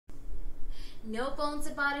No bones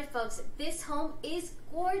about it, folks. This home is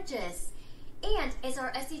gorgeous. And as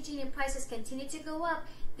our SDG&E prices continue to go up,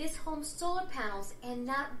 this home's solar panels and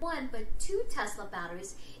not one but 2 Tesla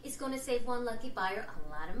batteries is going to save one lucky buyer a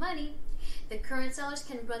lot of money. The current sellers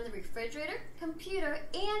can run the refrigerator, computer,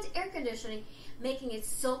 and air conditioning, making it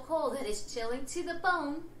so cold that it's chilling to the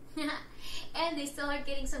bone. And they still are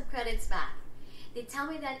getting some credits back. They tell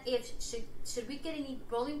me that if should we get any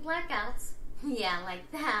rolling blackouts, yeah,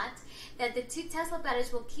 like that the 2 Tesla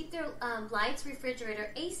batteries will keep their lights,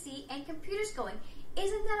 refrigerator, AC, and computers going.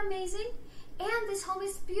 Isn't that amazing? And this home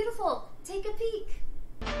is beautiful. Take a peek.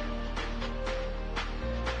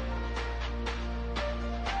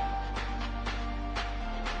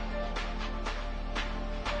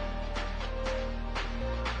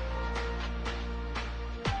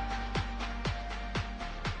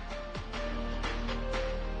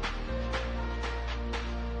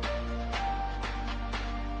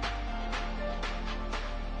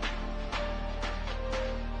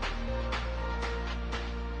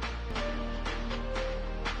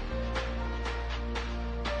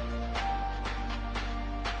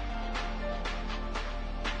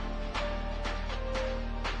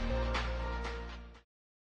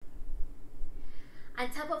 On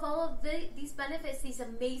top of all of these benefits, these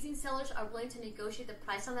amazing sellers are willing to negotiate the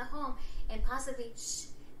price on the home and possibly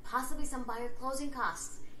some buyer closing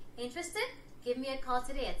costs. Interested? Give me a call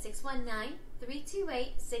today at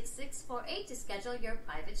 619-328-6648 to schedule your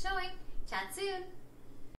private showing. Chat soon.